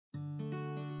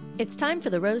It's time for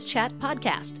the Rose Chat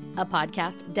Podcast, a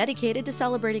podcast dedicated to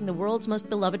celebrating the world's most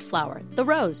beloved flower, the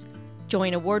rose.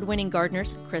 Join award-winning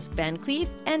gardeners Chris Van Cleef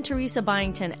and Teresa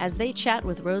Byington as they chat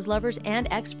with rose lovers and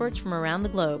experts from around the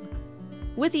globe.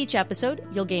 With each episode,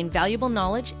 you'll gain valuable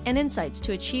knowledge and insights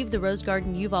to achieve the rose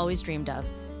garden you've always dreamed of.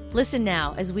 Listen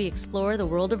now as we explore the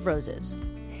world of roses.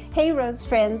 Hey Rose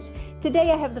friends,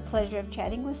 today I have the pleasure of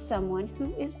chatting with someone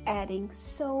who is adding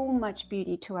so much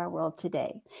beauty to our world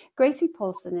today. Gracie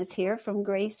Polson is here from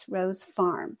Grace Rose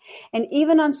Farm. And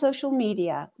even on social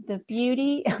media, the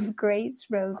beauty of Grace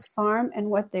Rose Farm and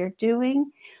what they're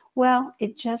doing, well,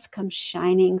 it just comes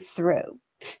shining through.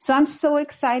 So I'm so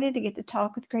excited to get to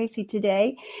talk with Gracie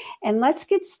today. And let's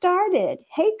get started.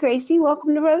 Hey Gracie,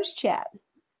 welcome to Rose Chat.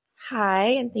 Hi,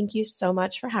 and thank you so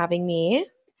much for having me.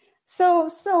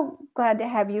 So glad to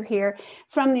have you here.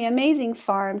 From the amazing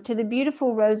farm to the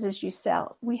beautiful roses you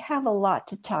sell, we have a lot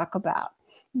to talk about.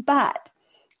 But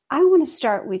I want to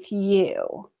start with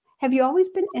you. Have you always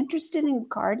been interested in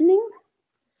gardening?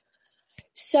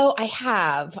 So I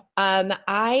have.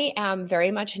 I am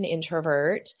very much an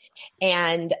introvert.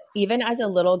 And even as a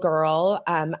little girl,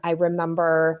 I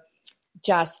remember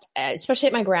especially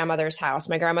at my grandmother's house.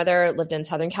 My grandmother lived in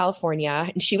Southern California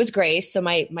and she was Grace. So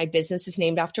my business is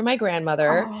named after my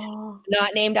grandmother,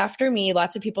 not named after me.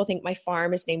 Lots of people think my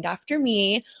farm is named after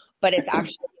me, but it's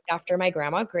actually named after my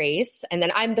grandma Grace. And then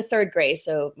I'm the third Grace.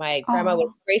 So my grandma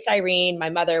was Grace Irene.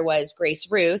 My mother was Grace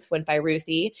Ruth, went by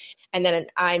Ruthie. And then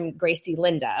I'm Gracie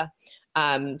Linda.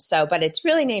 But it's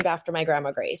really named after my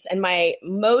grandma Grace. And my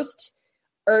most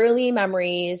early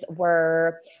memories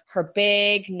were her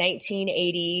big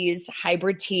 1980s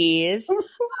hybrid teas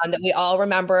that we all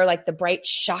remember, like the bright,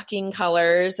 shocking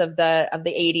colors of the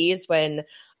 80s when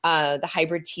the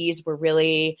hybrid teas were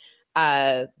really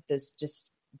this just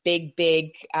big,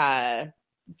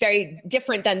 very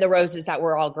different than the roses that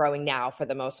we're all growing now for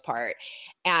the most part.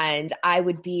 And I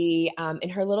would be in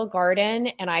her little garden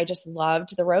and I just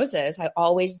loved the roses. I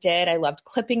always did. I loved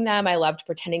clipping them. I loved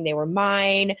pretending they were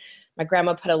mine. My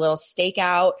grandma put a little stake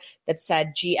out that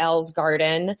said GL's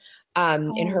garden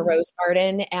in her rose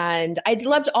garden. And I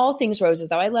loved all things roses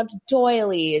though. I loved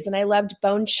doilies and I loved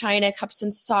bone china cups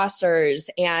and saucers.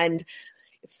 And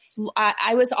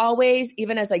I was always,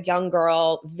 even as a young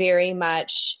girl, very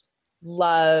much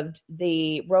loved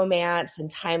the romance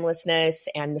and timelessness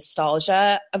and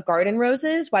nostalgia of garden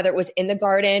roses, whether it was in the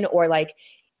garden or like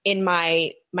in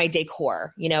my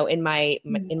decor, in my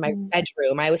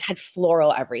bedroom. I always had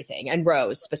floral everything and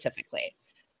rose specifically.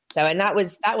 So, and that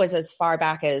was as far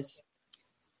back as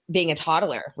being a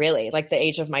toddler, really, like the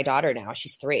age of my daughter now.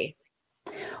 She's 3.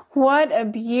 What a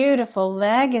beautiful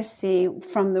legacy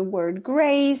from the word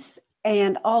grace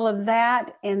and all of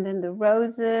that, and then the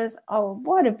roses. Oh,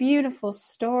 what a beautiful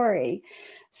story.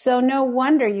 So no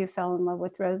wonder you fell in love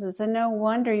with roses, and no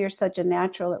wonder you're such a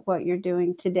natural at what you're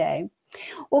doing today.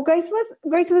 Well, Grace,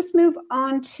 let's move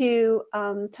on to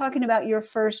talking about your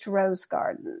first rose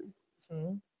garden.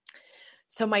 Mm-hmm.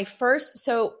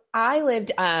 So I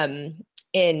lived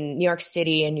in New York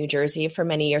City and New Jersey for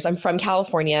many years. I'm from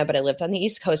California, but I lived on the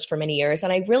East Coast for many years,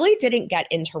 and I really didn't get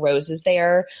into roses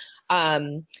there.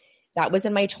 That was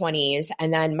in my 20s.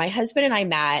 And then my husband and I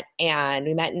met, and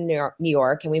we met in New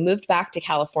York, and we moved back to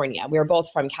California. We were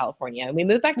both from California, and we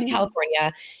moved back to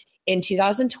California in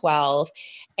 2012.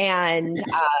 And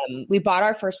we bought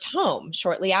our first home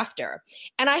shortly after.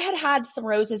 And I had some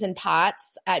roses in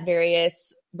pots at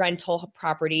various rental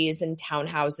properties and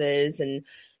townhouses and,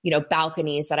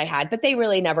 balconies that I had, but they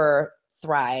really never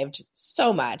thrived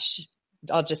so much.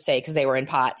 I'll just say, because they were in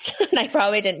pots and I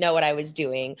probably didn't know what I was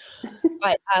doing.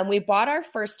 But we bought our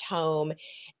first home,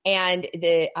 and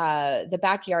the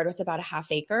backyard was about a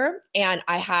half acre. And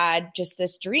I had just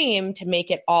this dream to make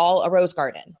it all a rose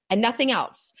garden and nothing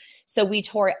else. So we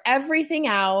tore everything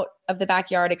out of the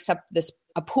backyard except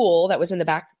a pool that was in the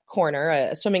back corner,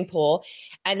 a swimming pool,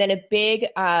 and then a big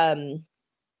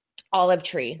olive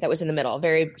tree that was in the middle, a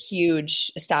very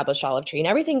huge established olive tree. And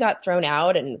everything got thrown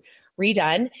out and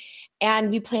redone. And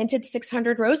we planted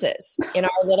 600 roses in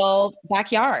our little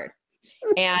backyard.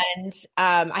 And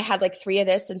I had like 3 of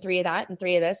this and 3 of that and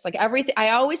 3 of this, like everything. I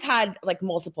always had like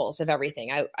multiples of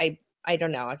everything. I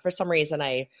don't know. For some reason,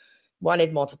 I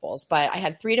wanted multiples, but I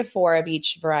had 3 to 4 of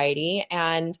each variety.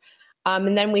 And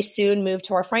then we soon moved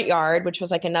to our front yard, which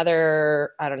was like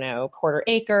another, quarter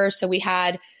acre. So we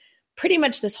had pretty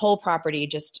much this whole property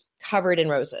just covered in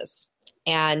roses.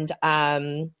 And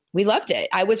we loved it.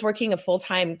 I was working a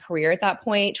full-time career at that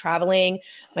point, traveling.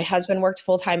 My husband worked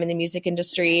full-time in the music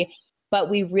industry, but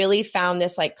we really found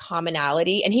this like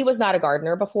commonality, and he was not a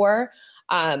gardener before.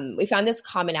 We found this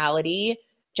commonality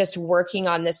just working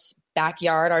on this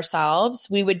backyard ourselves.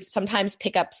 We would sometimes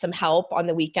pick up some help on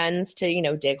the weekends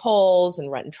to, dig holes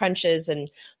and run trenches.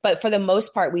 But for the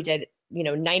most part, we did,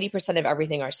 90% of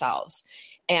everything ourselves.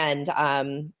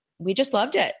 And we just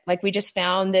loved it. Like, we just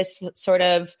found this sort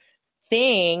of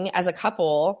thing as a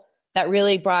couple that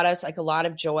really brought us like a lot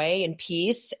of joy and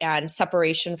peace and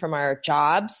separation from our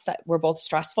jobs that were both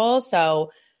stressful.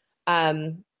 So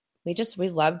we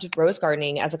loved rose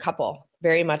gardening as a couple,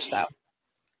 very much so.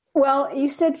 Well, you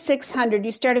said 600.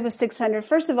 You started with 600.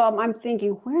 First of all, I'm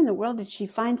thinking, where in the world did she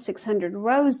find 600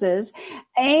 roses?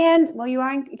 And, well, you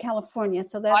are in California,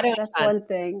 so that's one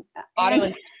thing. Otto.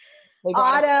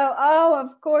 Oh,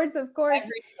 of course.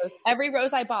 Every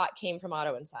rose I bought came from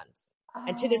Otto & Sons. Oh.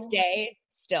 And to this day,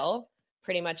 still,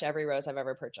 pretty much every rose I've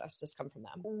ever purchased has come from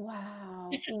them. Wow.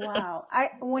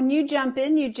 When you jump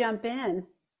in, you jump in.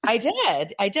 I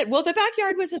did. Well, the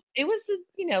backyard was a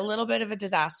little bit of a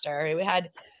disaster. We had,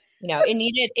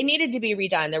 it needed to be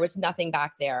redone. There was nothing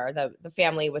back there. The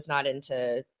family was not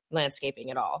into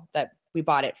landscaping at all that we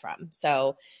bought it from.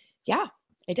 So yeah,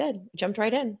 I did. Jumped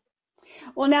right in.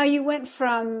 Well, now you went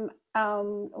from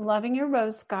loving your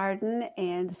rose garden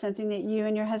and something that you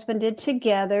and your husband did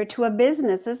together to a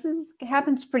business.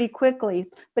 Happens pretty quickly,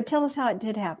 but tell us how it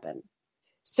did happen.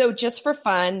 So just for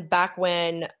fun, back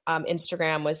when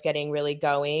Instagram was getting really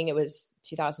going, it was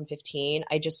 2015,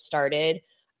 I just started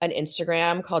an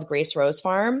Instagram called Grace Rose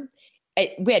Farm.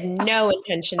 We had no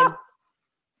intention of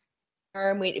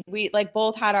we like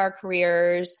both had our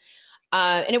careers.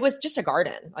 And it was just a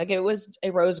garden. Like, it was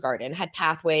a rose garden, had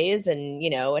pathways and,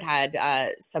 it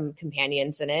had some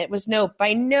companions in it. It was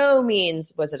by no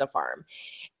means was it a farm.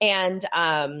 And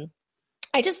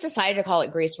I just decided to call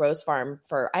it Grace Rose Farm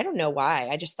I don't know why.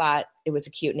 I just thought it was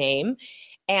a cute name.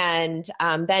 And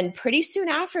then pretty soon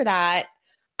after that,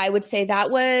 I would say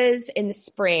that was in the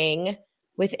spring,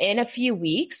 within a few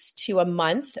weeks to a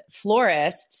month,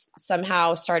 florists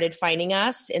somehow started finding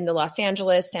us in the Los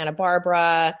Angeles, Santa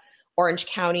Barbara, Orange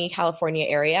County, California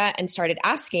area and started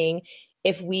asking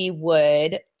if we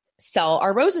would sell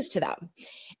our roses to them.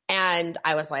 And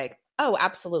I was like, oh,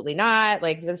 absolutely not.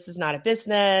 Like, this is not a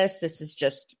business. This is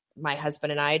just my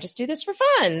husband and I just do this for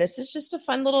fun. This is just a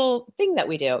fun little thing that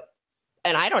we do.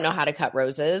 And I don't know how to cut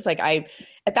roses. Like,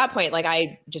 at that point, like,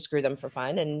 I just grew them for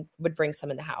fun and would bring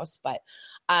some in the house. But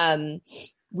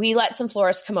we let some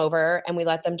florists come over and we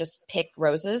let them just pick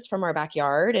roses from our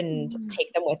backyard and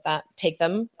take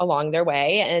them along their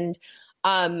way. And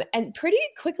pretty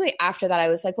quickly after that, I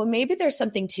was like, well, maybe there's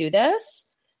something to this,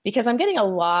 because I'm getting a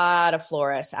lot of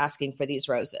florists asking for these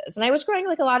roses. And I was growing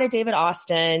like a lot of David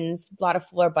Austins, a lot of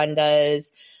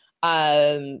Florbundas,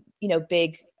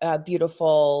 big,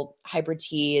 beautiful hybrid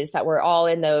teas that were all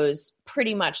in those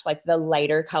pretty much like the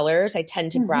lighter colors. I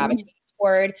tend to gravitate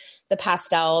toward the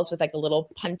pastels with like a little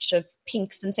punch of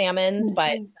pinks and salmons.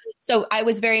 But so I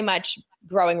was very much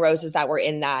growing roses that were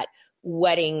in that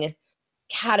wedding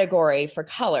category for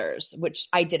colors, which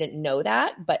I didn't know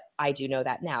that, but I do know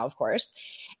that now, of course.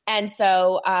 And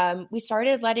so we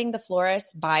started letting the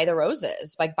florists buy the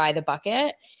roses, like by the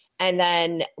bucket. And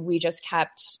then we just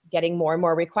kept getting more and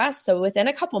more requests. So within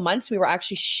a couple months, we were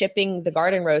actually shipping the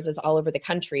garden roses all over the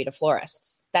country to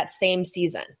florists that same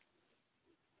season.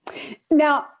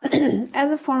 Now,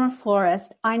 as a former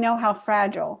florist, I know how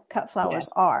fragile cut flowers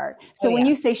are. So when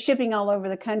you say shipping all over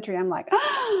the country, I'm like,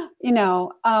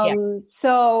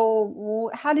 So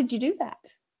how did you do that?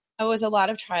 It was a lot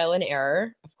of trial and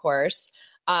error, of course.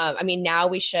 Now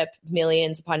we ship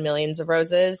millions upon millions of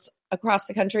roses across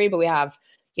the country, but we have,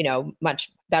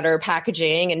 much better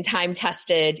packaging and time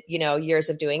tested, years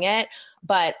of doing it.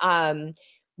 But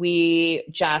we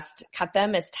just cut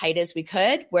them as tight as we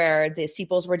could, where the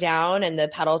sepals were down and the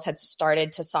petals had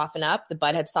started to soften up. The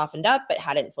bud had softened up, but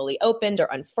hadn't fully opened or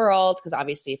unfurled, because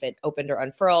obviously if it opened or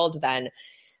unfurled, then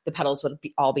the petals would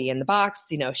all be in the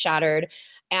box, shattered.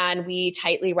 And we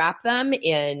tightly wrap them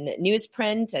in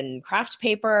newsprint and craft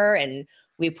paper, and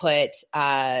we put,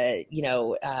 hydration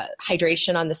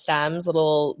on the stems,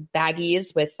 little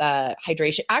baggies with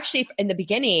hydration. Actually, in the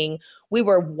beginning, we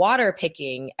were water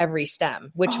picking every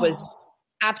stem, which was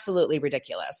absolutely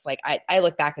ridiculous. Like, I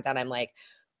look back at that, I'm like,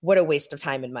 what a waste of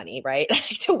time and money, right?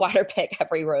 To water pick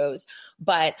every rose.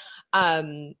 But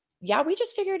we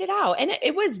just figured it out. And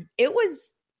it was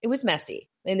messy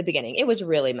in the beginning. It was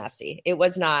really messy. It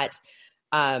was not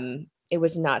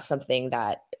something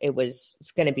that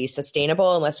it's going to be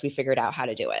sustainable unless we figured out how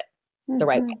to do it the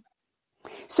right way.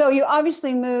 So you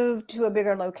obviously moved to a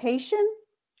bigger location.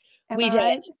 We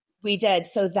did.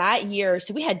 So that year,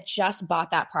 we had just bought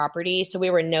that property. So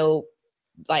we were no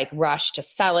like rush to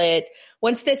sell it.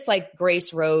 Once this like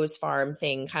Grace Rose Farm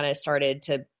thing kind of started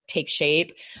to take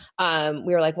shape,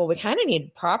 we were like, well, we kind of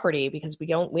need property because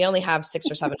we only have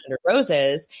 600 or 700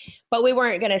 roses, but we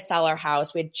weren't going to sell our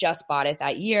house. We had just bought it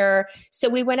that year. So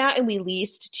we went out and we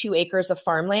leased 2 acres of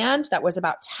farmland that was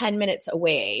about 10 minutes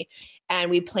away. And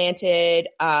we planted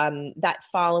that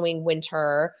following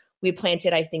winter, we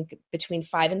planted, I think, between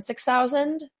 5,000 and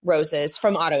 6,000 roses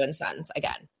from Otto and Sons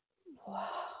again.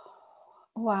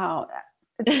 Wow.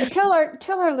 Tell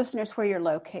our listeners where you're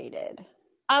located.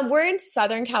 We're in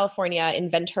Southern California in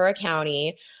Ventura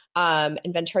County. And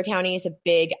Ventura County is a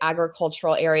big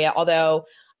agricultural area, although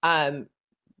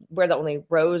we're the only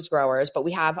rose growers, but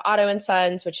we have Otto and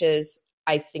Sons, which is,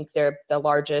 I think they're the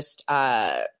largest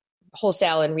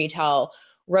wholesale and retail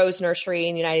rose nursery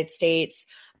in the United States.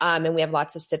 And we have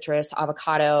lots of citrus,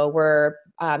 avocado. We're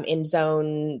in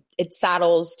zone, it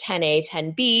saddles 10A,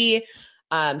 10B.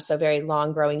 So very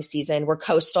long growing season. We're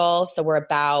coastal. So we're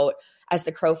about, as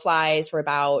the crow flies, we're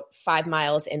about 5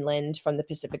 miles inland from the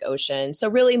Pacific Ocean. So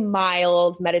really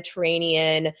mild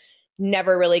Mediterranean,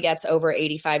 never really gets over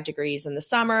 85 degrees in the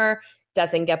summer,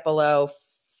 doesn't get below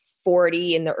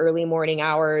 40 in the early morning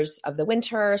hours of the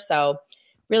winter. So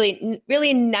really,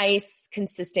 really nice,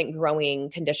 consistent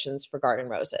growing conditions for garden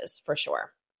roses, for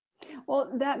sure. Well,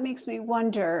 that makes me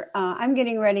wonder. I'm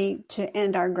getting ready to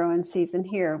end our growing season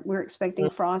here. We're expecting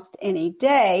frost any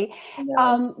day.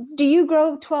 Yes. Do you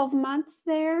grow 12 months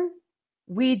there?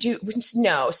 We do.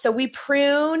 No. So we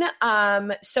prune.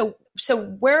 So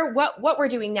what we're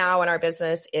doing now in our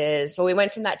business is, so we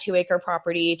went from that 2 acre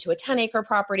property to a 10 acre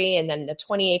property and then a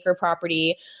 20 acre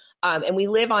property. And we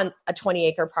live on a 20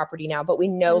 acre property now, but we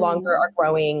no longer are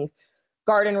growing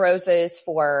garden roses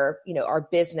for, our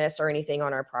business or anything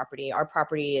on our property. Our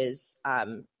property is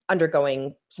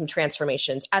undergoing some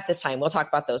transformations at this time. We'll talk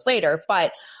about those later,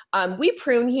 but we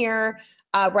prune here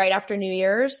right after New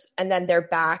Year's, and then they're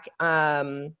back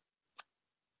early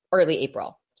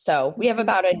April. So we have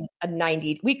about a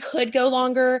 90, we could go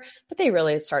longer, but they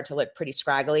really start to look pretty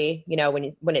scraggly,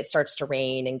 when it starts to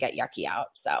rain and get yucky out.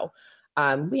 So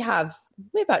we have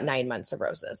about 9 months of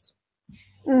roses.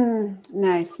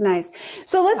 Nice.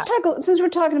 So let's talk, since we're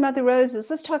talking about the roses,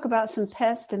 let's talk about some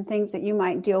pests and things that you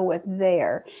might deal with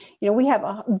there. We have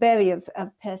a bevy of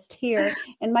pests here,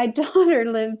 and my daughter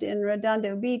lived in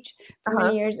Redondo Beach for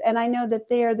many years, and I know that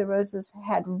there the roses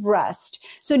had rust.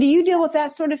 So do you deal with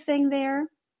that sort of thing there?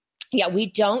 Yeah, we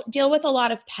don't deal with a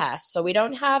lot of pests. So we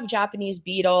don't have Japanese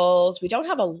beetles. We don't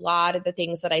have a lot of the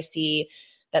things that I see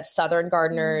that Southern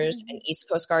gardeners and East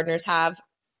Coast gardeners have.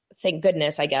 Thank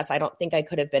goodness, I guess. I don't think I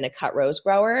could have been a cut rose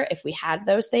grower if we had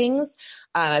those things.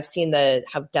 I've seen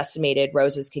how decimated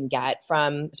roses can get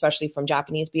especially from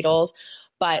Japanese beetles.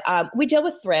 But we deal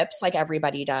with thrips like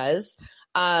everybody does.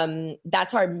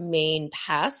 That's our main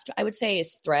pest, I would say,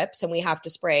 is thrips. And we have to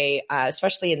spray,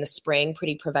 especially in the spring,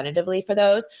 pretty preventatively for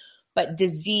those. But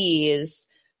disease,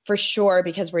 for sure,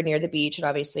 because we're near the beach, and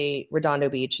obviously Redondo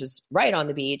Beach is right on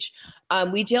the beach,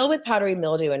 we deal with powdery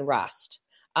mildew and rust.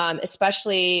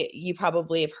 Especially, you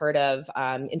probably have heard of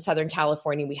in Southern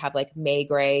California, we have like May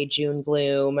gray, June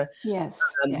gloom, yes.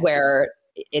 Where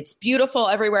it's beautiful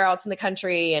everywhere else in the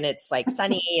country and it's like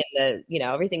sunny and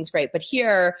everything's great. But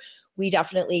here we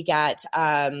definitely get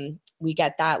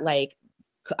that like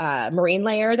marine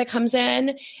layer that comes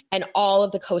in, and all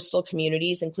of the coastal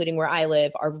communities, including where I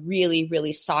live, are really,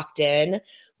 really socked in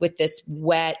with this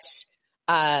wet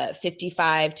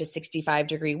 55 to 65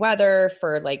 degree weather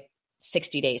for like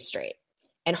 60 days straight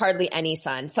and hardly any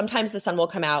sun. Sometimes the sun will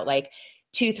come out like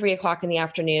 2-3 o'clock in the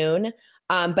afternoon,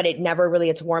 but it never really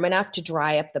gets warm enough to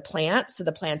dry up the plants. So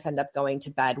the plants end up going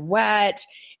to bed wet,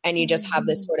 and you just have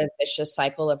this sort of vicious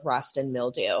cycle of rust and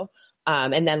mildew.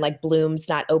 And then like blooms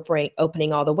not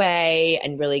opening all the way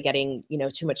and really getting,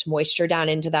 too much moisture down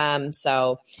into them.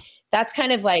 So that's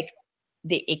kind of like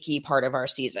the icky part of our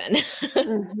season.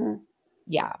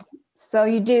 Yeah. So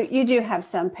you do have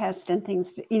some pests and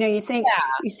things, you think,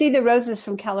 you see the roses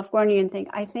from California and think,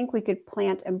 I think we could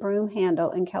plant a broom handle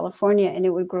in California and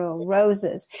it would grow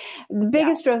roses. The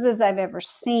biggest roses I've ever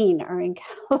seen are in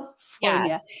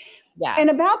California. Yes.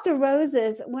 And about the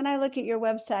roses, when I look at your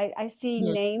website, I see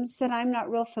names that I'm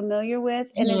not real familiar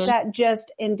with. And is that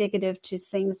just indicative to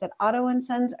things that Otto and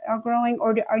Sons are growing,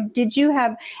 or did you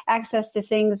have access to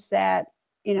things that,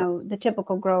 the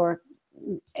typical grower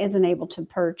isn't able to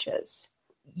purchase?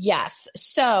 Yes.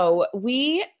 So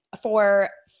for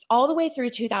all the way through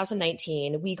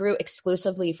 2019, we grew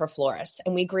exclusively for florists,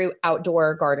 and we grew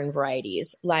outdoor garden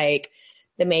varieties like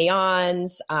the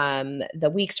Mayons, the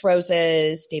Weeks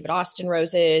roses, David Austin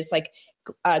roses, like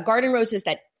garden roses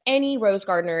that any rose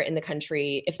gardener in the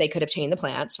country, if they could obtain the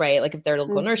plants, right? Like if their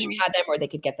local nursery had them or they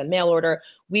could get them mail order,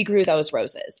 we grew those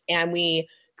roses. And we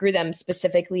grew them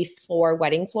specifically for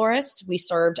wedding florists. We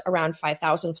served around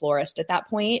 5,000 florists at that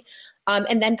point.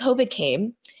 And then COVID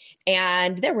came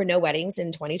and there were no weddings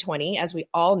in 2020, as we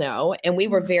all know. And we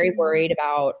were very worried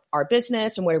about our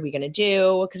business and what are we going to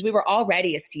do? Because we were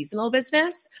already a seasonal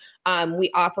business.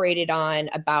 We operated on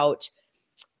about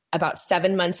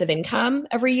 7 months of income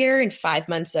every year and 5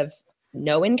 months of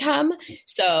no income.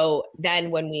 So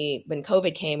then when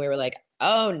COVID came, we were like,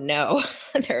 oh no,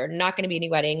 there are not going to be any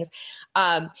weddings.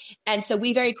 And so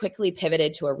we very quickly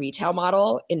pivoted to a retail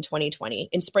model in spring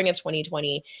of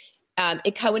 2020.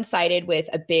 It coincided with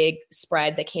a big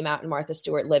spread that came out in Martha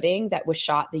Stewart Living that was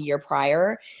shot the year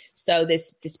prior. So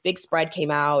this big spread came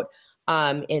out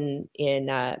in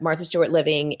Martha Stewart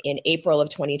Living in April of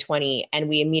 2020, and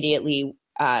we immediately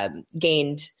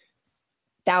gained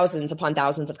thousands upon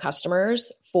thousands of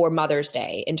customers for Mother's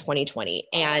Day in 2020.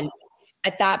 And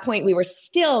at that point, we were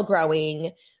still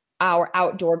growing our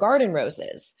outdoor garden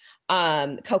roses.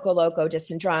 Coco Loco,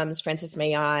 Distant Drums, Frances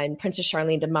Mayon, Princess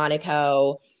Charlene de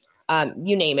Monaco,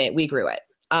 you name it, we grew it.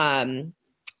 And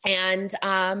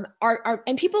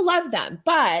people love them,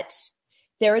 but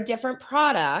they're a different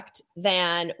product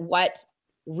than what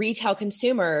retail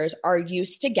consumers are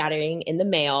used to getting in the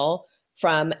mail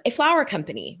from a flower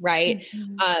company, right?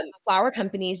 Flower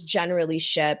companies generally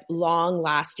ship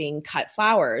long-lasting cut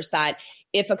flowers that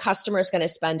if a customer is going to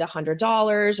spend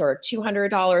 $100 or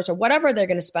 $200 or whatever they're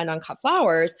going to spend on cut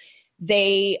flowers,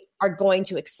 they are going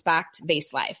to expect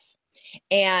vase life.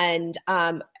 And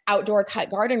outdoor cut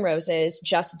garden roses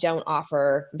just don't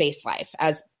offer vase life.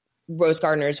 As rose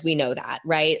gardeners, we know that,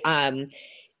 right?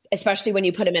 Especially when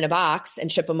you put them in a box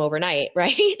and ship them overnight,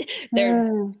 right?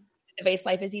 The vase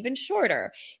life is even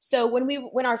shorter. So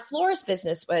when our florist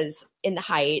business was in the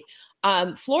height,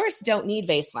 florists don't need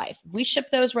vase life. We ship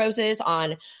those roses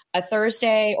on a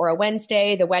Thursday or a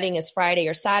Wednesday. The wedding is Friday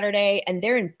or Saturday, and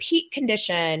they're in peak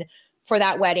condition for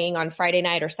that wedding on Friday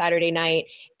night or Saturday night.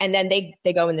 And then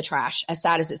they go in the trash. As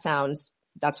sad as it sounds,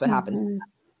 that's what happens.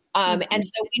 And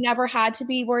so we never had to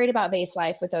be worried about vase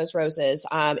life with those roses.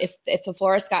 If the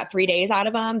florist got 3 days out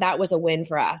of them, that was a win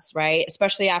for us, right?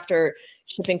 Especially after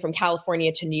shipping from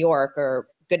California to New York or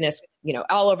goodness,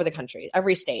 all over the country,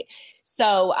 every state.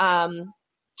 So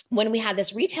when we had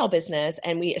this retail business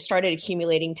and we started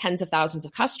accumulating tens of thousands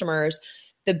of customers,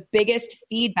 the biggest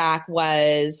feedback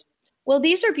was, well,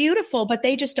 these are beautiful, but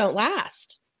they just don't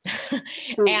last.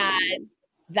 And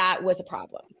that was a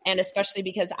problem. And especially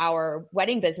because our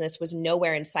wedding business was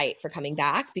nowhere in sight for coming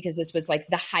back, because this was like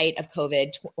the height of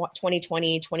COVID,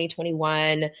 2020,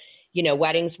 2021,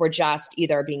 weddings were just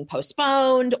either being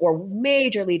postponed or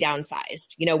majorly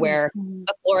downsized, where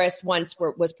a florist once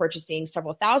was purchasing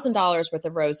several $1,000s worth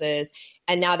of roses,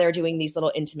 and now they're doing these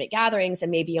little intimate gatherings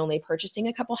and maybe only purchasing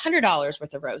a couple $100s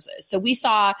worth of roses. So we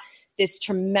saw this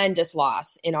tremendous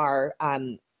loss in our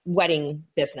wedding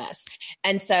business.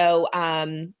 And so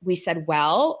we said,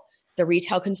 well, the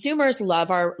retail consumers love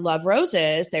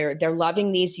roses. They're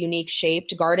loving these unique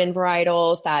shaped garden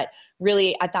varietals that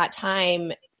really at that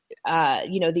time,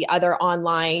 the other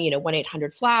online,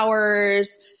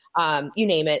 1-800-Flowers, you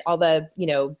name it, all the,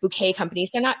 bouquet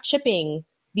companies, they're not shipping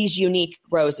these unique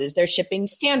roses. They're shipping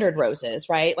standard roses,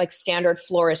 right? Like standard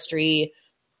floristry,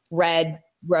 red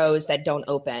rose that don't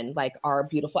open, like our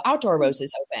beautiful outdoor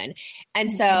roses open.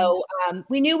 And so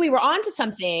we knew we were onto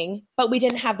something, but we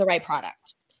didn't have the right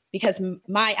product, because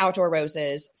my outdoor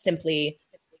roses simply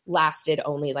lasted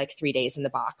only like 3 days in the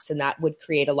box. And that would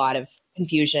create a lot of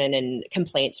confusion and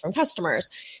complaints from customers.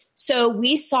 So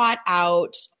we sought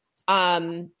out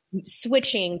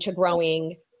switching to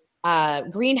growing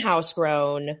greenhouse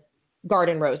grown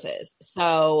garden roses.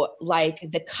 So like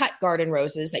the cut garden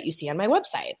roses that you see on my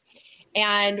website.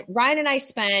 And Ryan and I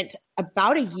spent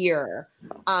about a year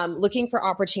looking for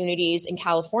opportunities in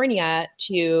California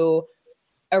to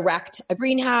erect a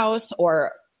greenhouse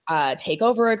or take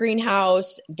over a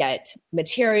greenhouse, get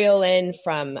material in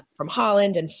from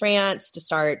Holland and France to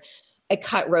start a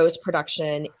cut rose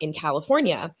production in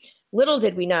California. Little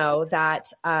did we know that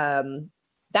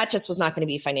that just was not going to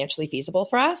be financially feasible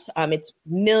for us. It's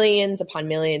millions upon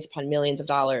millions upon millions of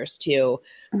dollars to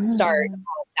start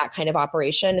that kind of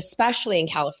operation, especially in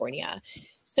California.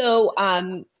 So,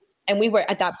 and we were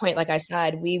at that point, like I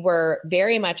said, we were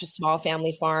very much a small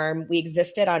family farm. We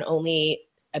existed on only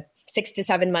 6 to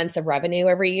 7 months of revenue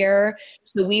every year.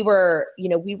 So we were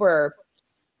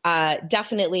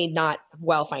definitely not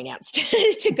well financed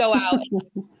to go out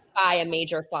buy a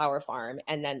major flower farm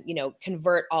and then,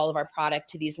 convert all of our product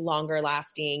to these longer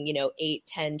lasting, 8,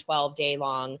 10, 12 day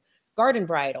long garden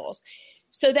varietals.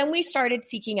 So then we started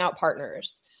seeking out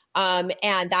partners.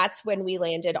 And that's when we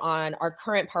landed on our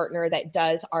current partner that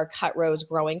does our cut rose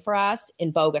growing for us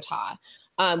in Bogota.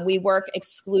 We work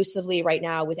exclusively right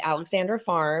now with Alexandra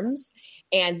Farms,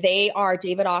 and they are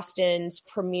David Austin's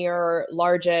premier,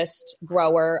 largest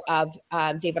grower of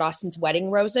David Austin's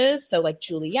wedding roses. So like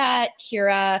Juliet,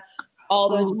 Kira, all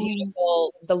those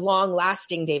beautiful, the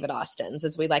long-lasting David Austins,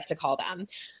 as we like to call them.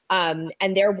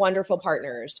 And they're wonderful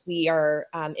partners. We are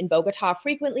in Bogota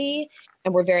frequently,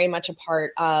 and we're very much a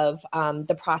part of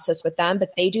the process with them.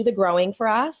 But they do the growing for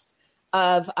us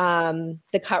of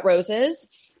the cut roses.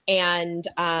 And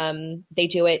they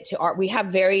do it we have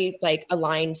very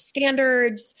aligned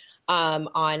standards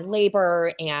on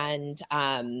labor and,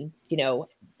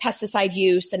 pesticide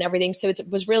use and everything. So it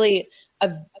was really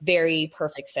a very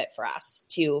perfect fit for us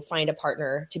to find a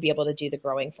partner to be able to do the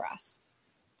growing for us.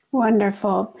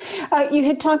 Wonderful. You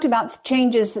had talked about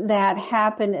changes that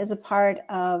happened as a part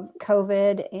of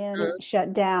COVID and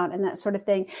shutdown and that sort of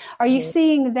thing. Are you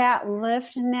seeing that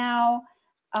lift now?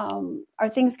 Are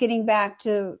things getting back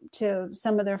to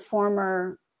some of their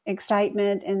former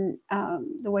excitement and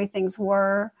the way things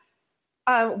were?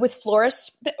 With florists,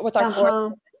 with our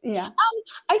florists? Yeah.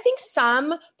 I think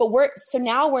some, but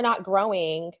now we're not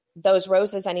growing those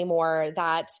roses anymore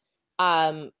that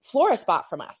florists bought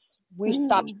from us. We've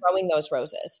stopped growing those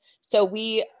roses. So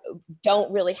we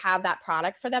don't really have that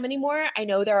product for them anymore. I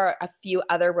know there are a few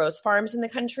other rose farms in the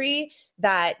country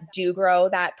that do grow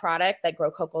that product, that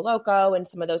grow Coco Loco and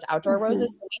some of those outdoor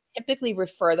roses. So we typically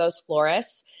refer those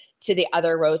florists to the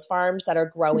other rose farms that are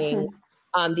growing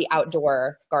the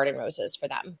outdoor garden roses for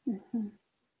them.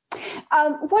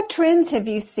 What trends have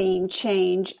you seen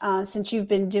change since you've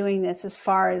been doing this as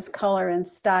far as color and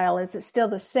style? Is it still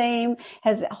the same?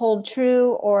 Has it hold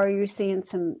true, or are you seeing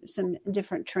some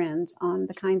different trends on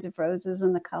the kinds of roses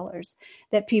and the colors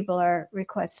that people are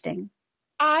requesting?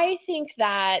 I think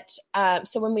that,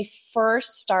 so when we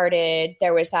first started,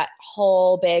 there was that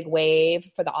whole big wave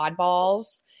for the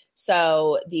oddballs.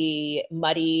 So the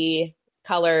muddy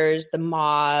colors, the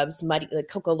mauves, muddy, like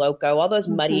Coco Loco, all those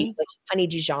muddy, like Honey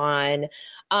Dijon,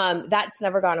 that's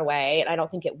never gone away. And I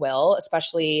don't think it will,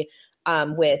 especially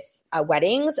with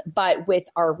weddings. But with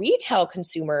our retail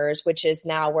consumers, which is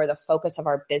now where the focus of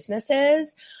our business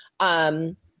is,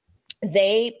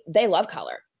 they love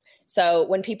color. So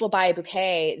when people buy a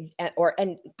bouquet,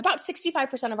 and about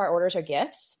 65% of our orders are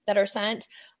gifts that are sent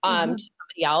to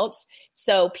somebody else.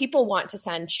 So people want to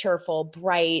send cheerful,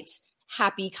 bright,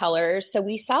 happy colors. So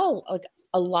we sell like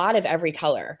a lot of every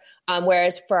color.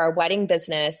 Whereas for our wedding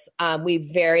business, we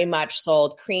very much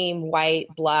sold cream, white,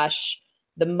 blush,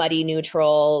 the muddy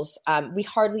neutrals. We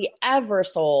hardly ever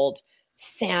sold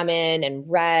salmon and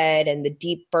red and the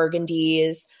deep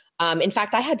burgundies. In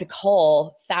fact, I had to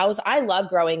cull thousands. I love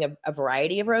growing a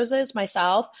variety of roses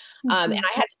myself. And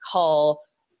I had to cull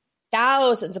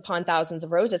thousands upon thousands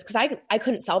of roses because I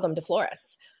couldn't sell them to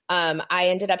florists. I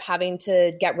ended up having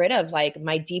to get rid of like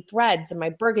my deep reds and my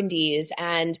burgundies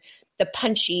and the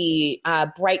punchy,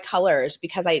 bright colors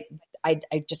because I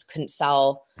just couldn't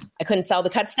sell. I couldn't sell the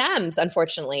cut stems,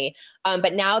 unfortunately.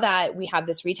 But now that we have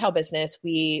this retail business,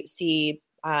 we see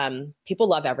people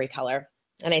love every color.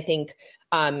 And I think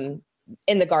in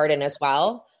the garden as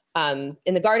well,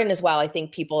 I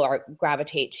think people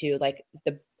gravitate to like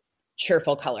the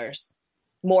cheerful colors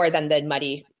more than the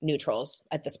muddy neutrals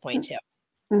at this point too.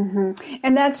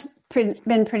 And that's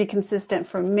been pretty consistent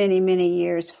for many, many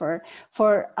years for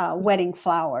wedding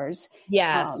flowers.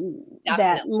 Yes,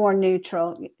 that more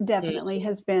neutral definitely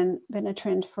has been a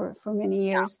trend for many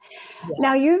years. Yeah.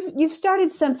 Now you've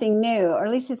started something new, or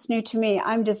at least it's new to me.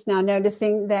 I'm just now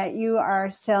noticing that you are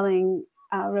selling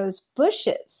rose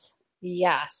bushes.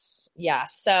 Yes.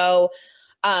 So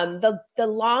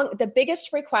the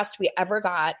biggest request we ever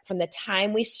got from the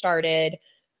time we started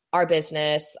our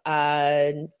business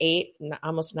 8,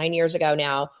 almost 9 years ago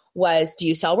now was, do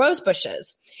you sell rose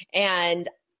bushes? And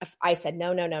I said,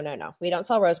 no. We don't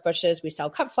sell rose bushes. We sell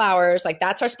cut flowers. Like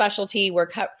that's our specialty. We're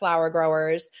cut flower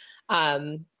growers.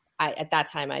 At that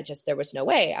time, there was no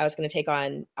way I was going to take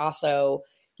on also,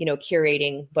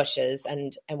 curating bushes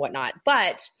and whatnot.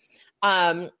 But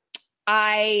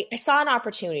I saw an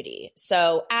opportunity.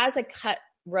 So as a cut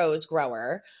rose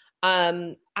grower,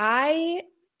 I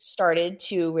started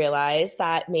to realize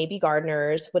that maybe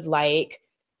gardeners would like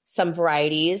some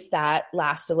varieties that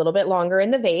last a little bit longer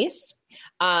in the vase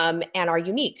and are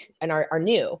unique and are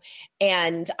new.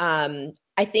 And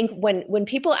I think when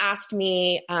people asked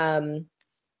me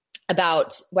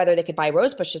about whether they could buy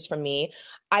rose bushes from me,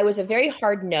 I was a very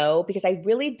hard no, because I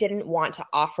really didn't want to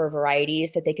offer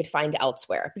varieties that they could find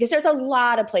elsewhere, because there's a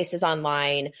lot of places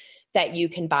online that you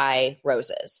can buy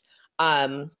roses.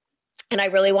 And I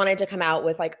really wanted to come out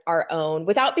with like our own,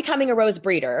 without becoming a rose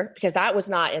breeder, because that was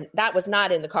not in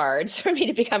the cards for me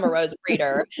to become a rose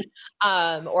breeder,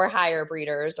 or hire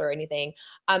breeders or anything.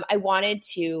 I wanted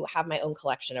to have my own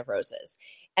collection of roses.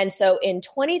 And so in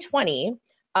 2020,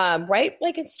 right,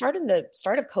 like it started in the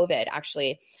start of COVID,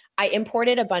 actually, I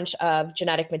imported a bunch of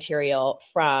genetic material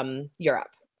from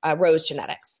Europe, rose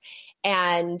genetics.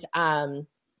 And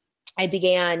I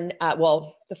began,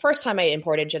 the first time I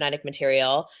imported genetic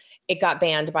material, it got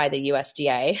banned by the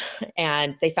USDA,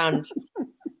 and they found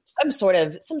some sort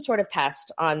of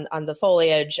pest on the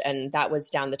foliage, and that was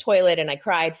down the toilet. And I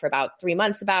cried for about 3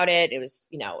 months about it. It was,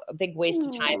 a big waste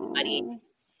of time and money.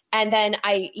 And then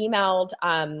I emailed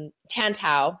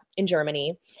Tantau in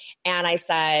Germany, and I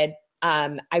said,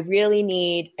 I really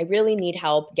need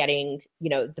help getting,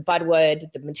 the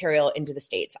budwood, the material into the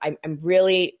States. I'm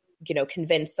really,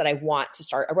 convinced that I want to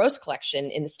start a rose collection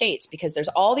in the States, because there's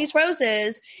all these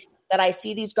roses that I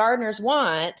see these gardeners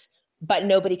want, but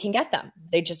nobody can get them.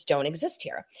 They just don't exist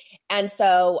here. And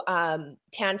so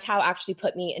Tantau actually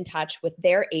put me in touch with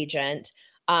their agent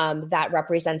that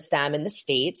represents them in the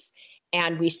States.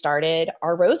 And we started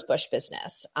our rose bush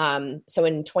business. So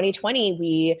in 2020,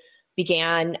 we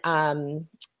began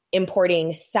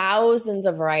importing thousands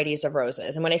of varieties of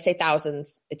roses. And when I say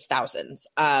thousands, it's thousands.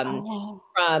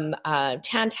 From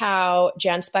Tantau,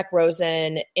 Jansbeck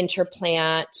Rosen,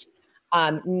 Interplant,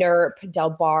 NERP,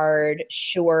 Delbard,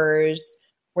 Schurz.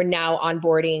 We're now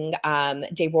onboarding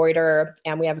De Ruyter,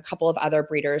 and we have a couple of other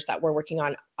breeders that we're working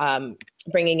on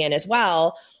bringing in as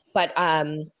well. But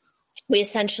we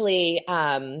essentially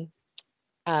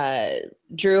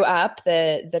drew up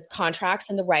the contracts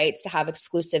and the rights to have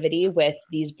exclusivity with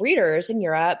these breeders in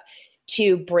Europe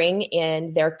to bring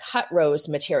in their cut rose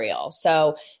material.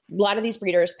 So a lot of these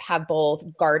breeders have both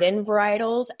garden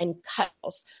varietals and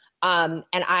cuttals. And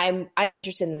I'm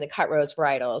interested in the cut rose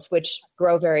varietals, which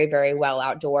grow very, very well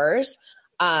outdoors.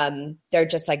 They're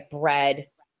just like bred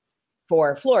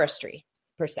for floristry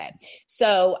per se.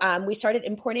 So we started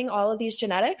importing all of these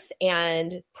genetics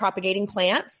and propagating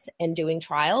plants and doing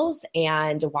trials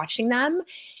and watching them.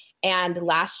 And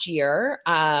last year,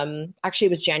 actually it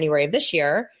was January of this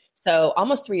year, so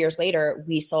almost 3 years later,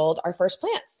 we sold our first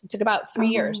plants. It took about 3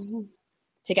 years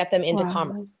to get them into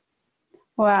commerce.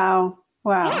 Wow.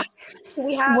 Yeah. So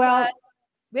we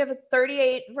have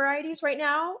 38 varieties right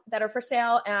now that are for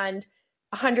sale, and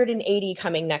 180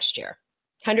 coming next year.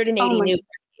 180 new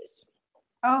varieties.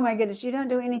 Oh my goodness. You don't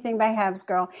do anything by halves,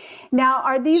 girl. Now,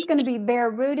 are these going to be bare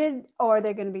rooted, or are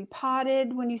they going to be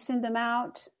potted when you send them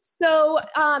out? So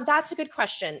that's a good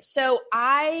question. So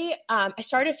I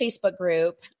started a Facebook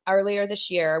group earlier this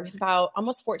year. We have about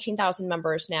almost 14,000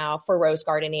 members now for rose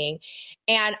gardening.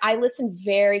 And I listen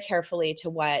very carefully to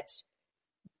what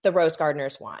the rose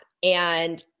gardeners want.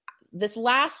 And this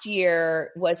last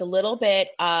year was a little bit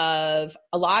of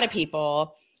a lot of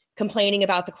people complaining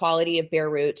about the quality of bare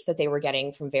roots that they were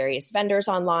getting from various vendors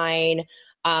online,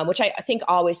 which I think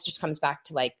always just comes back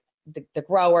to like the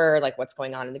grower, like what's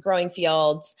going on in the growing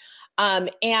fields.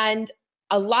 And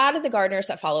a lot of the gardeners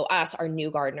that follow us are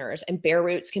new gardeners, and bare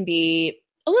roots can be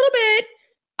a little bit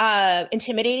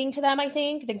intimidating to them. I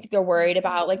think they're worried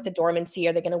about like the dormancy.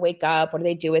 Are they going to wake up? What do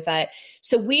they do with it?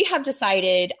 So we have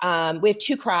decided, we have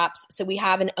two crops. So we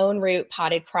have an own root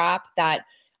potted crop that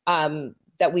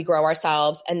we grow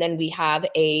ourselves. And then we have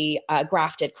a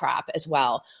grafted crop as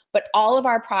well. But all of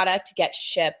our product gets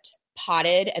shipped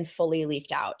potted and fully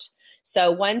leafed out.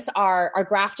 So once our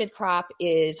grafted crop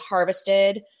is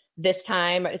harvested, this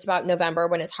time it's about November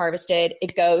when it's harvested,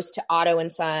 it goes to Otto &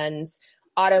 Sons.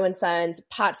 Otto & Sons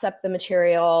pots up the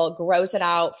material, grows it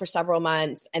out for several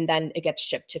months, and then it gets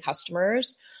shipped to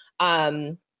customers.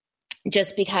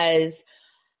 Just because,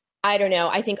 I don't know,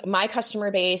 I think my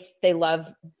customer base, they've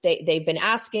been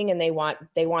asking and they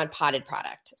want potted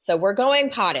product. So we're going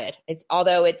potted. It's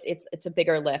a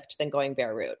bigger lift than going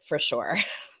bare root for sure.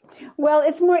 Well,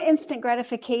 it's more instant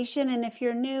gratification. And if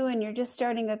you're new and you're just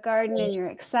starting a garden and your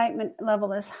excitement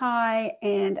level is high,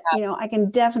 and, I can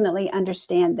definitely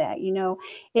understand that,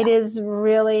 it is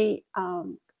really,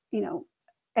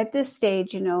 at this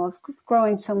stage, of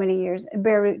growing so many years,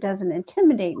 bare root doesn't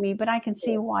intimidate me, but I can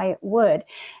see why it would.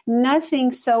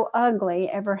 Nothing so ugly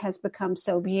ever has become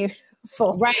so beautiful.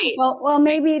 full. Right. Well,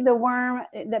 maybe the worm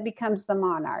that becomes the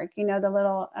monarch, the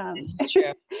little, This is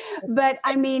true. but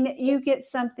I mean, you get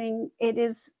something, it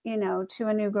is, to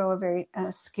a new grower, very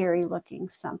scary looking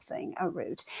something, a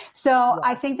root. So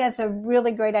I think that's a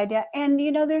really great idea. And,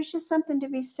 there's just something to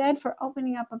be said for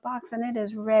opening up a box and it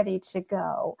is ready to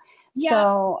go. Yeah.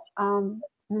 So,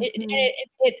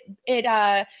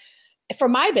 for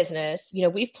my business,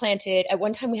 we've planted, at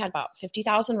one time we had about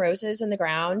 50,000 roses in the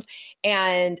ground,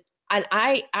 and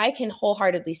I can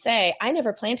wholeheartedly say I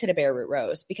never planted a bare root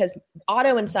rose because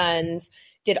Otto and Sons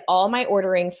did all my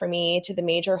ordering for me to the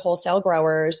major wholesale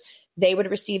growers. They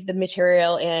would receive the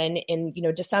material in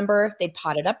December, they'd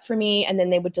pot it up for me, and then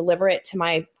they would deliver it to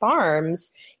my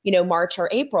farms, March or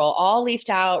April, all leafed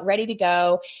out, ready to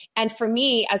go. And for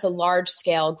me, as a large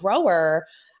scale grower,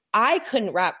 I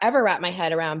couldn't ever wrap my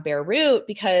head around bare root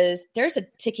because there's a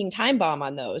ticking time bomb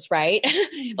on those, right?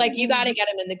 Like you got to get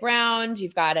them in the ground.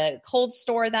 You've got to cold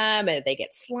store them, and they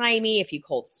get slimy if you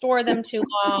cold store them too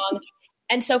long.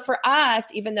 And so for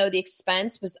us, even though the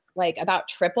expense was like about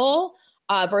triple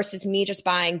versus me just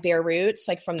buying bare roots,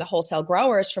 like from the wholesale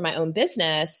growers for my own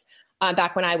business,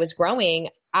 back when I was growing,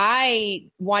 I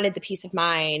wanted the peace of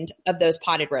mind of those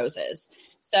potted roses.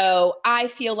 So I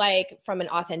feel like from an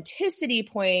authenticity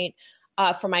point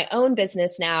for my own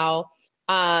business now,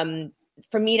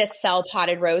 for me to sell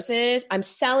potted roses, I'm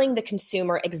selling the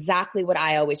consumer exactly what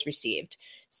I always received.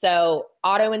 So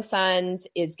Otto and Sons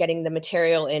is getting the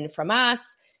material in from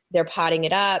us. They're potting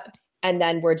it up and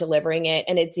then we're delivering it.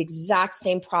 And it's the exact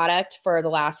same product for the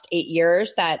last 8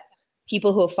 years that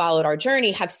people who have followed our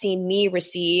journey have seen me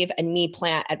receive and me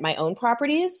plant at my own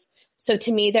properties. So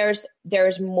to me,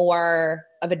 there's more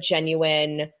of a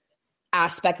genuine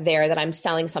aspect there that I'm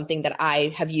selling something that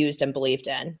I have used and believed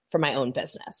in for my own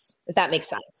business, if that makes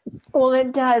sense. Well,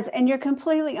 it does. And you're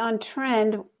completely on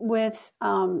trend with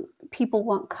people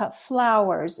want cut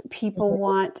flowers. People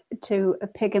want to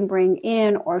pick and bring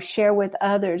in or share with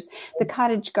others. The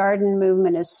cottage garden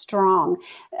movement is strong.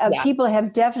 Yes. People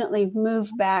have definitely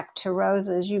moved back to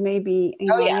roses. You may be,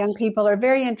 young people are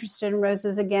very interested in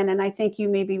roses again. And I think you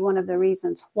may be one of the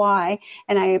reasons why.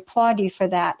 And I applaud you for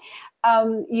that.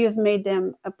 You've made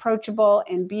them approachable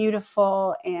and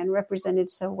beautiful and represented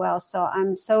so well. So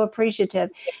I'm so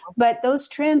appreciative. But those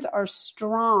trends are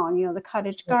strong, the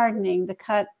cottage gardening, the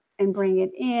cut and bring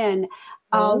it in.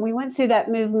 We went through that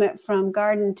movement from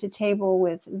garden to table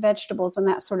with vegetables and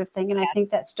that sort of thing. And I think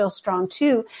that's still strong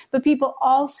too. But people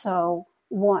also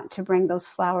want to bring those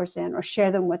flowers in or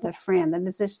share them with a friend. That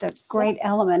is just a great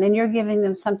element. And you're giving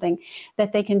them something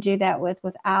that they can do that with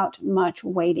without much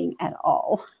waiting at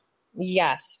all.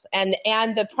 Yes. And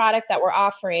the product that we're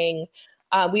offering,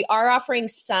 we are offering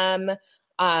some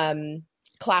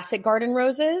classic garden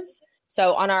roses.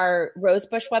 So on our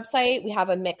Rosebush website, we have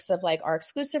a mix of like our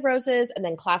exclusive roses and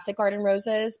then classic garden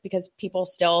roses because people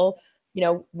still,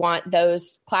 want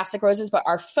those classic roses. But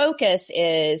our focus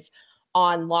is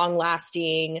on long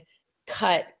lasting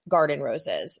cut garden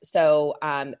roses. So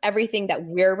everything that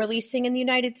we're releasing in the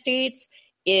United States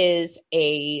is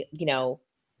a,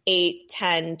 8,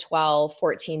 10, 12,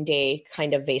 14-day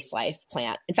kind of vase life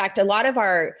plant. In fact, a lot of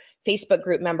our Facebook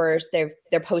group members, they're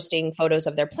posting photos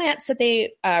of their plants that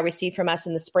they receive from us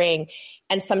in the spring.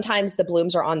 And sometimes the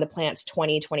blooms are on the plants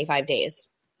 20, 25 days.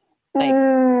 Like,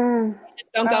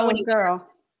 just don't go anywhere.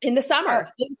 In the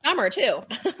summer, too.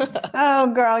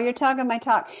 Oh, girl, you're talking my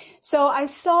talk. So I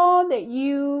saw that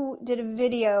you did a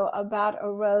video about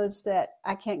a rose that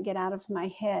I can't get out of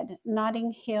my head.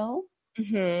 Notting Hill?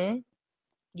 Mm-hmm.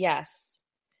 Yes.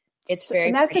 It's very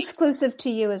And that's pretty. Exclusive to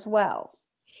you as well.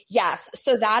 Yes.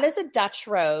 So that is a Dutch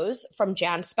rose from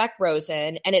Jan Speck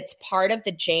Rosen, and it's part of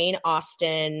the Jane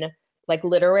Austen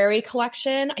literary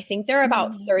collection. I think there are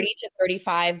about 30 to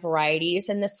 35 varieties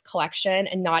in this collection,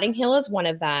 and Notting Hill is one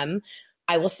of them.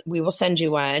 We will send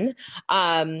you one.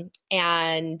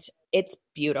 And it's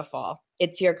beautiful.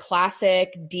 It's your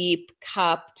classic deep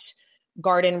cupped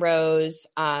garden rose.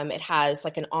 It has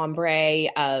like an ombre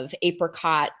of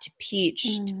apricot to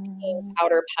peach to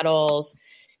outer petals.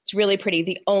 It's really pretty.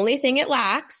 The only thing it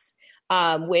lacks,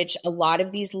 which a lot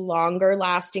of these longer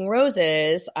lasting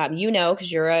roses,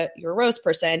 because you're a rose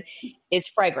person, is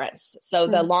fragrance. So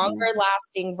the longer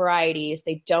lasting varieties,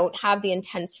 they don't have the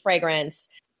intense fragrance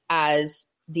as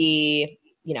the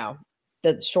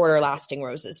shorter lasting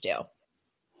roses do.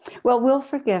 Well, we'll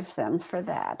forgive them for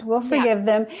that. We'll forgive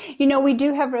them. You know, we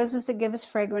do have roses that give us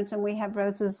fragrance, and we have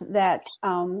roses that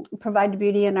provide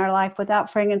beauty in our life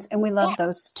without fragrance, and we love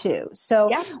those too.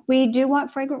 So we do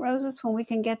want fragrant roses when we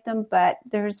can get them, but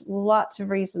there's lots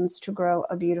of reasons to grow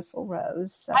a beautiful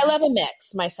rose. So. I love a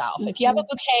mix myself. If you have a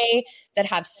bouquet that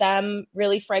have some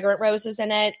really fragrant roses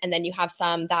in it, and then you have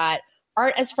some that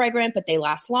aren't as fragrant, but they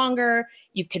last longer,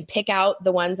 you can pick out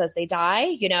the ones as they die,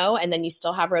 you know, and then you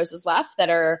still have roses left that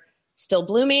are still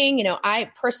blooming. You know, I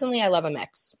love a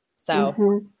mix.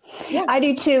 So I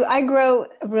do too. I grow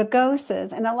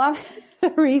rugosas, and a lot of the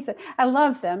reason I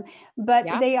love them, but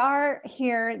they are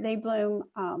here. They bloom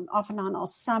off and on all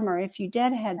summer if you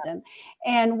deadhead them.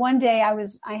 And one day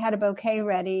I had a bouquet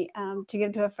ready to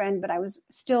give to a friend, but I was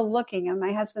still looking. And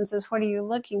my husband says, "What are you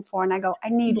looking for?" And I go, "I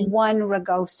need one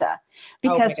rugosa,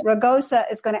 because rugosa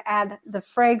is going to add the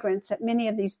fragrance that many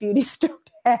of these beauties don't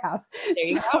have." There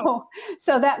you go.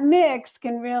 So that mix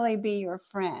can really be your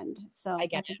friend. So I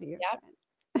get it. Friend.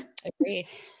 Agree.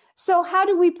 So how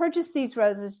do we purchase these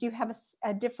roses? Do you have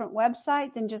a different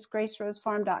website than just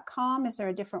gracerosefarm.com? Is there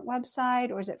a different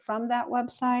website, or is it from that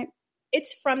website?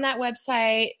 It's from that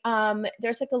website.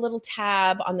 There's like a little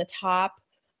tab on the top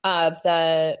of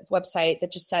the website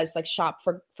that just says like shop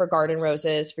for garden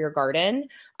roses for your garden.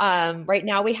 Right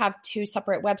now we have 2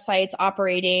 separate websites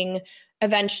operating.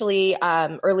 Eventually,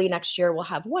 early next year, we'll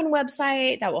have one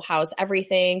website that will house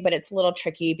everything, but it's a little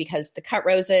tricky because the cut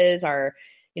roses are,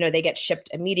 you know, they get shipped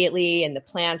immediately, and the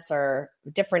plants are a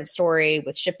different story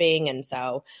with shipping. And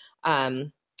so,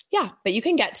 but you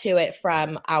can get to it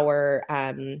from our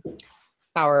current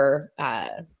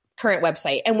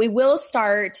website, and we will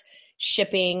start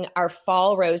shipping our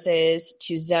fall roses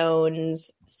to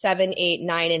zones 7, 8,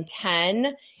 9, and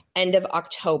 10 end of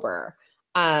October.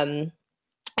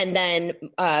 And then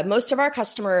most of our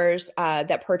customers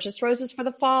that purchase roses for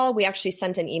the fall, we actually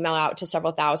sent an email out to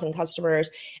several thousand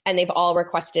customers, and they've all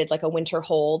requested like a winter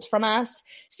hold from us.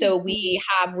 So we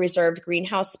have reserved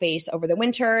greenhouse space over the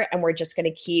winter, and we're just going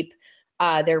to keep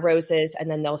their roses, and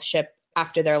then they'll ship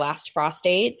after their last frost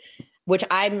date, which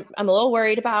I'm a little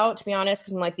worried about, to be honest,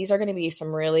 because I'm like, these are going to be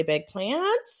some really big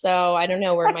plants. So I don't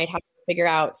know, we might have to figure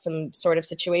out some sort of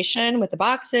situation with the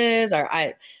boxes, or I'm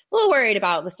a little worried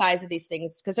about the size of these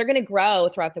things because they're going to grow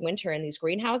throughout the winter in these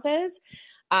greenhouses.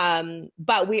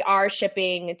 But we are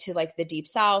shipping to like the deep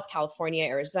South, California,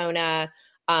 Arizona,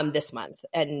 this month,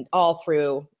 and all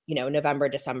through, you know, November,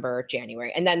 December,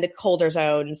 January. And then the colder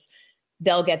zones,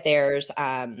 they'll get theirs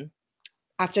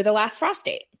after the last frost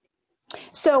date.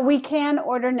 So we can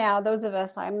order now, those of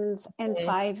us, I'm in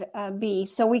 5B,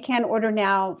 so we can order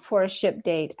now for a ship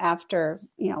date after,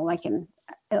 you know, like in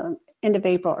end of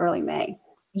April, early May.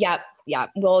 Yep.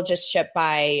 We'll just ship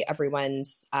by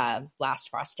everyone's last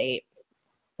frost date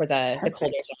for the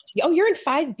colder zones. Oh, you're in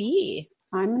 5B.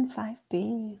 I'm in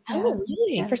 5B. Oh,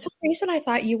 really? Yeah. For some reason, I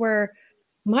thought you were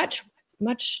much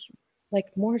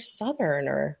like more southern,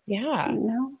 or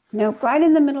No, right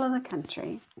in the middle of the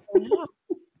country. Yeah.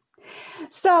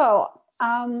 So,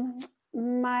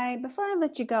 before I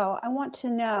let you go, I want to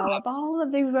know of all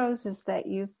of the roses that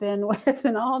you've been with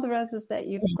and all the roses that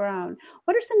you've grown,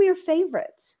 what are some of your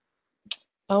favorites?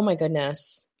 Oh my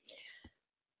goodness.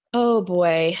 Oh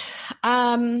boy.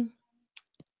 I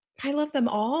love them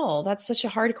all. That's such a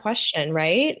hard question,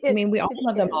 right? I mean, we all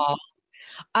love them all.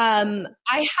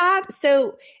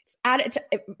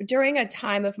 During a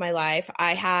time of my life,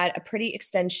 I had a pretty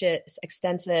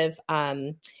extensive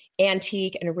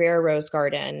antique and rare rose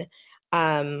garden.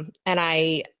 And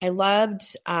I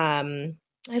loved, oh,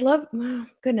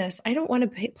 goodness, I don't want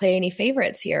to play any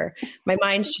favorites here. My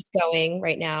mind's just going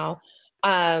right now.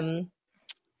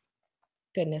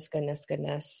 Goodness.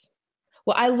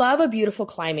 Well, I love a beautiful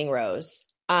climbing rose.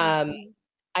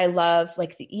 I love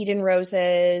like the Eden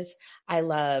roses. I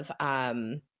love,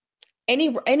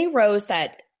 any rose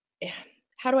that,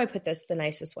 how do I put this the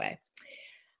nicest way?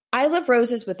 I love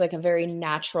roses with like a very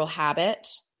natural habit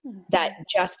that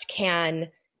just can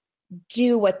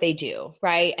do what they do,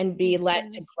 right? And be let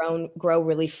to grow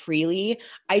really freely.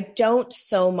 I don't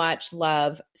so much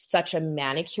love such a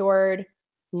manicured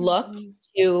look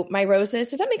to my roses.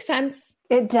 Does that make sense?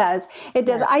 It does. It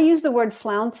does. Yeah. I use the word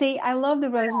flouncy. I love the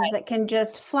roses that can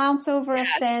just flounce over a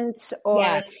fence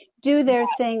or do their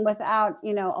thing without,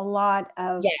 you know, a lot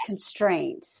of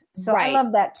constraints. So I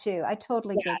love that too. I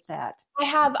totally get that. I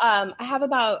have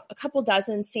about a couple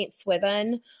dozen St.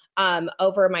 Swithin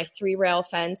over my 3-rail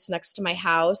fence next to my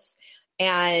house.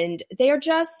 And they've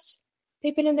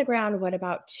been in the ground,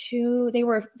 they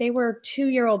were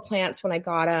 2-year-old plants when I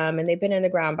got them, and they've been in the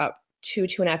ground about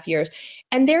 2.5 years.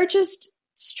 And they're just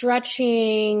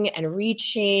stretching and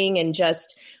reaching, and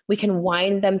just we can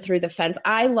wind them through the fence.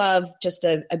 I love just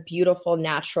a beautiful,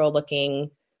 natural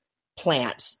looking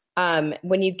plant.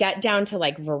 When you get down to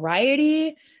like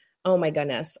variety, oh my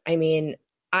goodness. I mean,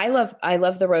 I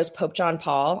love the rose Pope John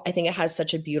Paul. I think it has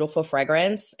such a beautiful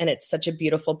fragrance, and it's such a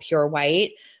beautiful pure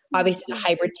white. Obviously, it's a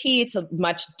hybrid tea. It's a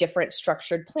much different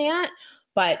structured plant,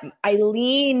 but I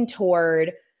lean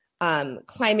toward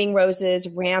climbing roses,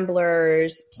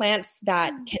 ramblers, plants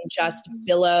that can just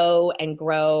billow and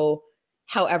grow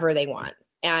however they want.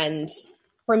 And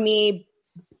for me,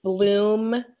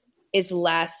 bloom is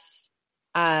less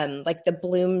like the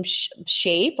bloom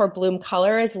shape or bloom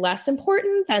color is less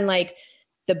important than like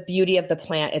the beauty of the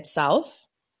plant itself.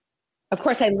 Of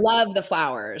course, I love the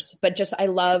flowers, but just I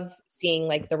love seeing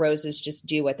like the roses just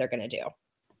do what they're going to do.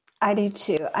 I do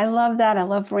too. I love that. I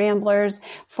love ramblers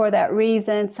for that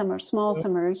reason. Some are small,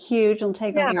 some are huge and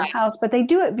take over your house, but they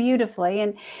do it beautifully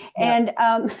and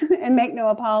make no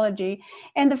apology.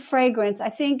 And the fragrance, I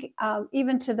think,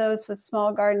 even to those with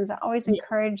small gardens, I always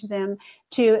encourage them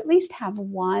to at least have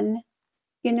one,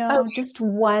 just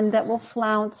one that will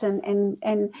flounce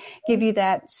and give you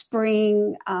that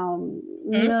spring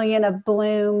million of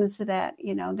blooms that,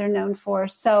 they're known for.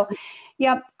 So,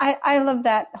 yep, I love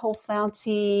that whole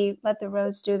flouncy, let the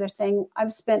rose do their thing.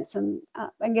 I've spent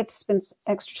I get to spend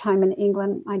extra time in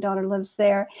England. My daughter lives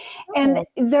there. And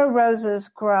their roses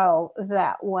grow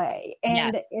that way.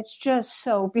 And it's just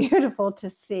so beautiful to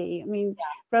see. I mean,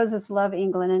 roses love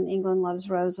England and England loves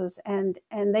roses. And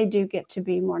they do get to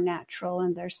be more natural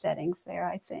in their settings there,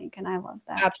 I think. And I love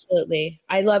that. Absolutely.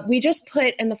 We just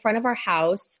put in the front of our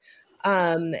house,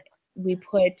 we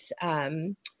put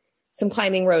some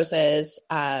climbing roses,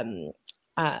 Madame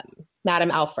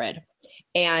Alfred.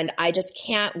 And I just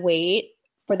can't wait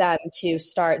for them to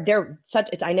start.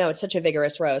 I know it's such a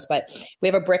vigorous rose, but we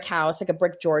have a brick house, like a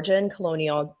brick Georgian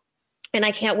colonial. And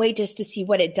I can't wait just to see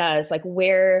what it does, like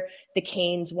where the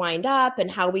canes wind up and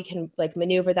how we can like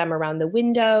maneuver them around the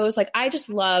windows. Like, I just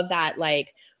love that,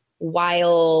 like,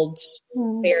 wild,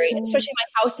 very, especially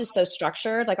my house is so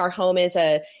structured. Like, our home is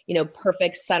a,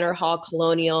 perfect center hall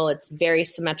colonial. It's very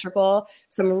symmetrical.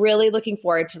 So I'm really looking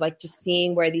forward to like just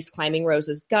seeing where these climbing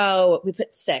roses go. We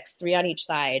put 6, 3 on each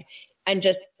side, and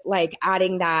just like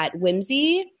adding that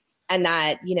whimsy and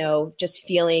that, just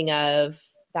feeling of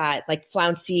that like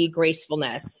flouncy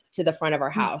gracefulness to the front of our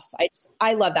house.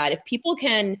 I love that. If people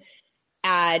can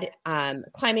add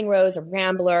climbing rose, a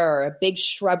rambler, or a big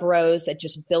shrub rose that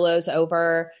just billows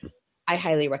over, I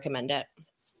highly recommend it.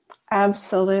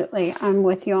 Absolutely. I'm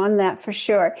with you on that for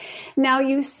sure. Now,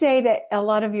 you say that a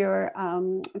lot of your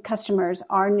customers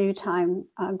are new time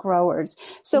growers.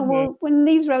 So when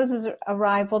these roses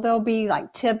arrive, will there be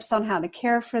like tips on how to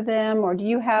care for them? Or do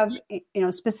you have,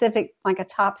 specific, like a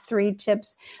top 3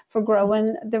 tips for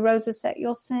growing the roses that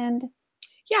you'll send?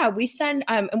 Yeah, we send,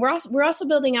 and we're also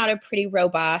building out a pretty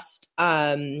robust,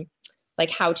 like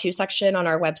how-to section on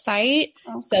our website.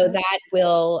 Okay. So that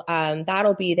will,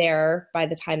 that'll be there by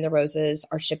the time the roses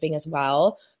are shipping as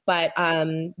well. But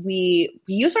we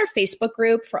use our Facebook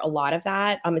group for a lot of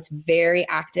that. It's very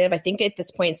active. I think at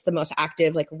this point it's the most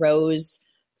active like rose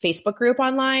Facebook group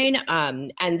online.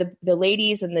 And the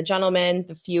ladies and the gentlemen,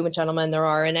 the few gentlemen there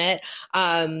are in it,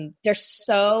 they're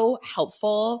so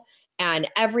helpful. And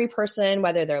every person,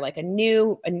 whether they're like a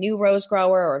new rose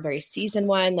grower or a very seasoned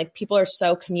one, like people are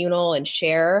so communal and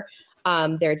share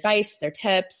their advice, their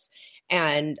tips.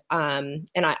 And I'm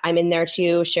in there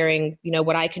too, sharing,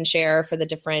 what I can share for the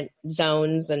different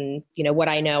zones and, what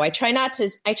I know. I try not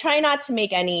to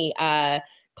make any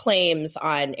claims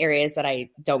on areas that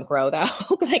I don't grow though.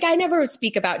 Like, I never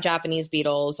speak about Japanese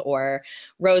beetles or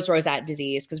rosette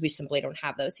disease because we simply don't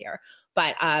have those here.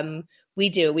 But we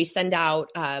send out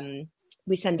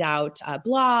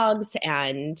blogs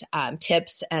and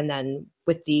tips. And then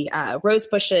with the rose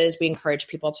bushes, we encourage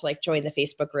people to like join the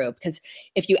Facebook group, because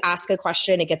if you ask a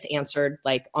question, it gets answered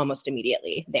like almost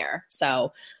immediately there.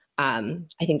 So I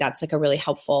think that's like a really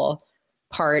helpful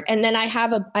part. And then I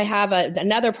have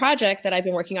another project that I've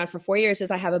been working on for 4 years.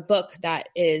 Is I have a book that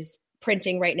is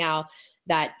printing right now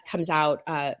that comes out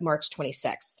March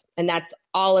 26th. And that's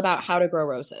all about how to grow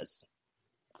roses.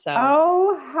 So,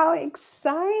 how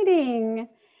exciting.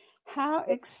 How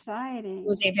exciting. It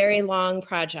was a very long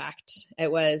project.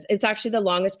 It's actually the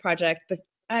longest project, but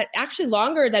actually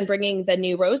longer than bringing the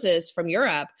new roses from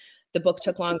Europe. The book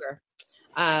took longer.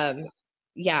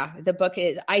 yeah, the book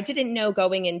is, I didn't know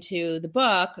going into the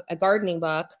book, a gardening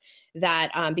book,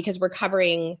 that because we're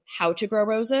covering how to grow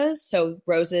roses. So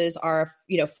roses are,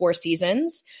 4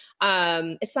 seasons.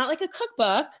 It's not like a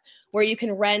cookbook where you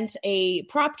can rent a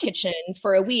prop kitchen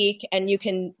for a week and you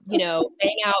can,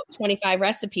 bang out 25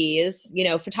 recipes,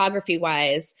 photography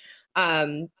wise.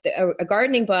 A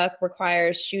gardening book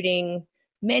requires shooting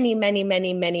many, many,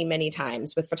 many, many, many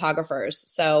times with photographers.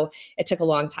 So it took a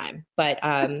long time, but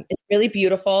it's really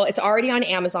beautiful. It's already on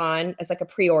Amazon as like a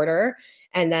pre-order.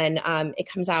 And then it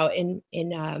comes out in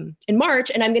March,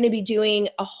 and I'm going to be doing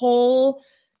a whole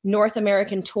North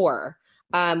American tour.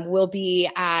 We'll be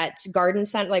at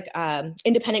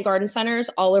independent garden centers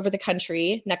all over the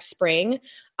country next spring,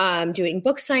 doing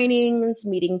book signings,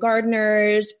 meeting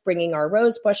gardeners, bringing our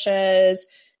rose bushes.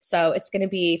 So it's going to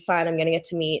be fun. I'm going to get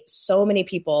to meet so many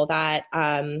people that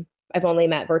I've only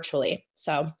met virtually.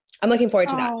 So I'm looking forward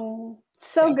to that.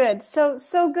 So good. So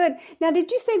good. Now, did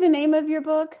you say the name of your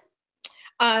book?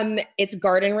 It's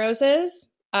Garden Roses,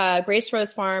 Grace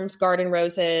Rose Farms Garden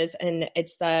Roses, and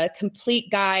it's the complete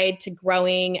guide to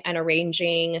growing and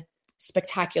arranging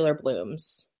spectacular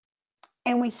blooms.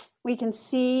 And we can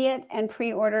see it and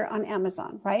pre-order on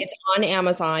Amazon, right? It's on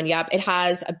Amazon. Yep. It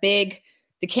has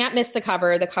you can't miss the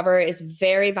cover. The cover is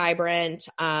very vibrant.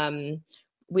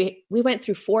 We went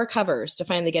through 4 covers to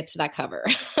finally get to that cover,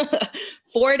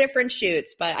 4 different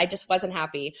shoots, but I just wasn't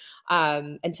happy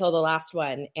until the last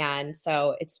one. And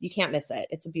so you can't miss it.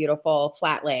 It's a beautiful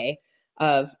flat lay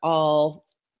of all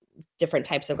different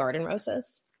types of garden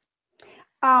roses.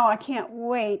 Oh, I can't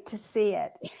wait to see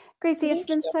it. Gracie, it's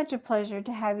been such a pleasure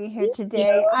to have you here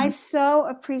today. I so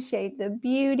appreciate the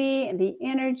beauty and the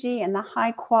energy and the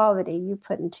high quality you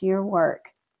put into your work.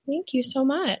 Thank you so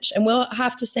much. And we'll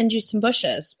have to send you some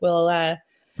bushes. We'll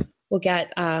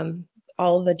get all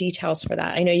of the details for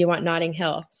that. I know you want Notting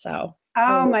Hill, so.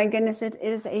 Oh my goodness, it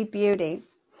is a beauty.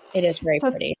 It is very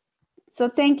pretty. So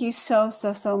thank you so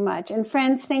much. And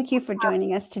friends, thank you for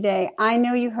joining us today. I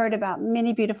know you heard about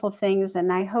many beautiful things,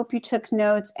 and I hope you took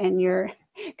notes, and you're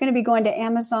going to be going to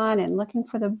Amazon and looking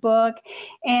for the book.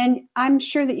 And I'm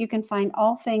sure that you can find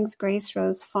all things Grace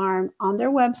Rose Farm on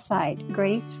their website,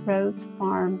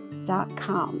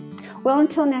 gracerosefarm.com. Well,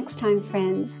 until next time,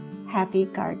 friends, happy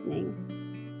gardening.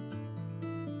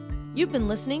 You've been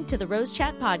listening to the Rose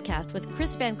Chat Podcast with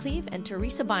Chris Van Cleave and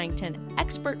Teresa Byington,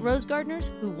 expert rose gardeners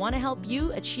who want to help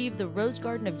you achieve the rose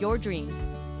garden of your dreams.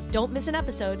 Don't miss an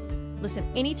episode. Listen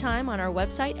anytime on our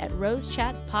website at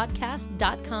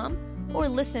rosechatpodcast.com or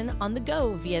listen on the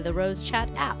go via the Rose Chat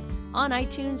app on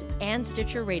iTunes and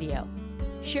Stitcher Radio.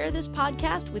 Share this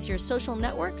podcast with your social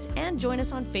networks and join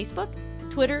us on Facebook,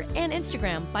 Twitter, and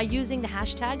Instagram by using the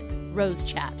hashtag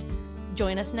RoseChat.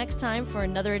 Join us next time for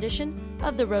another edition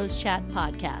of the Rose Chat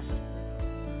Podcast.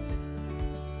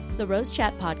 The Rose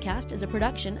Chat Podcast is a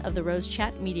production of the Rose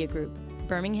Chat Media Group,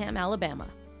 Birmingham, Alabama.